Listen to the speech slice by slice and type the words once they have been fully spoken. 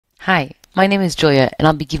Hi, my name is Julia, and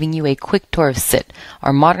I'll be giving you a quick tour of Siit,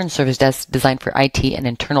 our modern service desk designed for IT and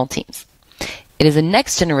internal teams. It is a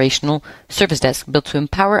next-generational service desk built to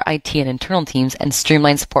empower IT and internal teams and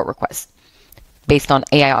streamline support requests. Based on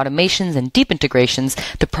AI automations and deep integrations,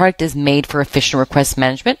 the product is made for efficient request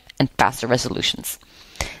management and faster resolutions.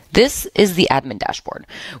 This is the admin dashboard,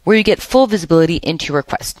 where you get full visibility into your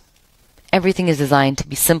request. Everything is designed to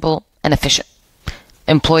be simple and efficient.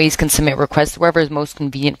 Employees can submit requests wherever is most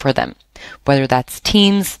convenient for them, whether that's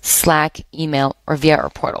Teams, Slack, email, or via our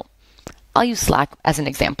portal. I'll use Slack as an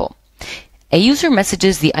example. A user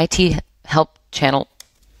messages the IT help channel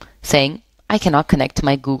saying, "I cannot connect to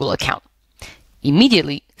my Google account."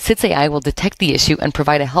 Immediately, Siit's AI will detect the issue and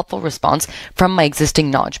provide a helpful response from my existing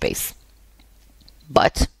knowledge base.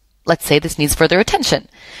 But let's say this needs further attention.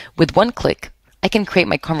 With one click, I can create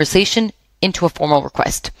my conversation into a formal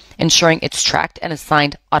request, ensuring it's tracked and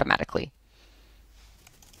assigned automatically.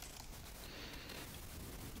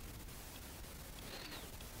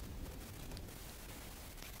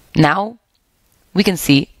 Now, we can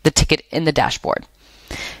see the ticket in the dashboard.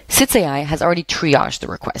 Siit's AI has already triaged the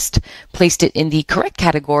request, placed it in the correct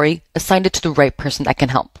category, assigned it to the right person that can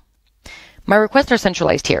help. My requests are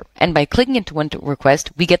centralized here, and by clicking into one request,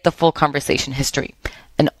 we get the full conversation history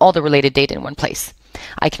and all the related data in one place.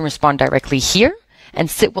 I can respond directly here, and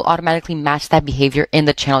Siit will automatically match that behavior in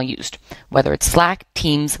the channel used, whether it's Slack,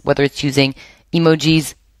 Teams, whether it's using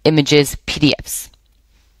emojis, images, PDFs.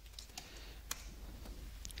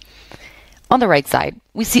 On the right side,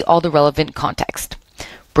 we see all the relevant context: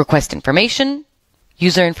 request information,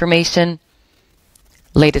 user information,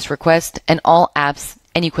 latest request, and all apps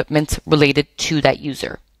and equipment related to that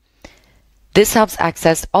user. This helps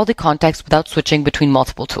access all the context without switching between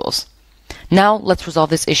multiple tools. Now let's resolve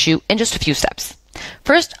this issue in just a few steps.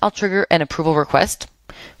 First, I'll trigger an approval request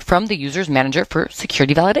from the user's manager for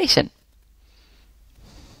security validation.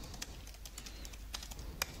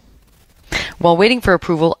 While waiting for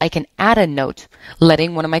approval, I can add a note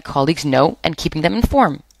letting one of my colleagues know and keeping them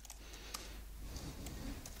informed.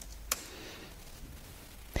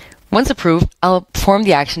 Once approved, I'll perform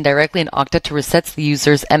the action directly in Okta to reset the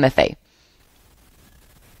user's MFA.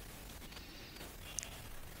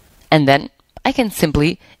 And then I can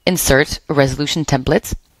simply insert a resolution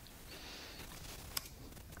template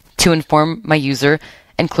to inform my user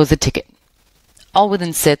and close the ticket. All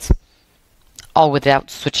within Siit, all without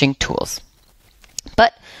switching tools.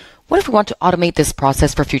 But what if we want to automate this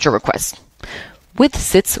process for future requests? With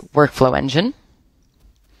Siit's workflow engine,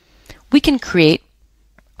 we can create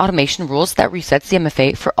automation rules that resets the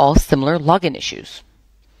MFA for all similar login issues.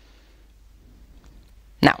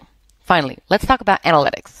 Now, finally, let's talk about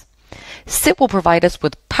analytics. Siit will provide us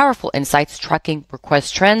with powerful insights tracking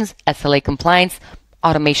request trends, SLA compliance,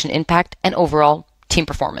 automation impact, and overall team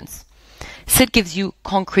performance. Siit gives you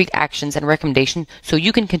concrete actions and recommendations so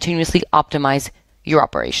you can continuously optimize your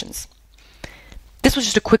operations. This was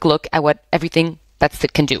just a quick look at everything that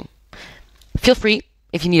Siit can do. Feel free,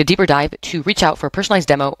 if you need a deeper dive, to reach out for a personalized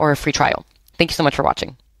demo or a free trial. Thank you so much for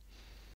watching.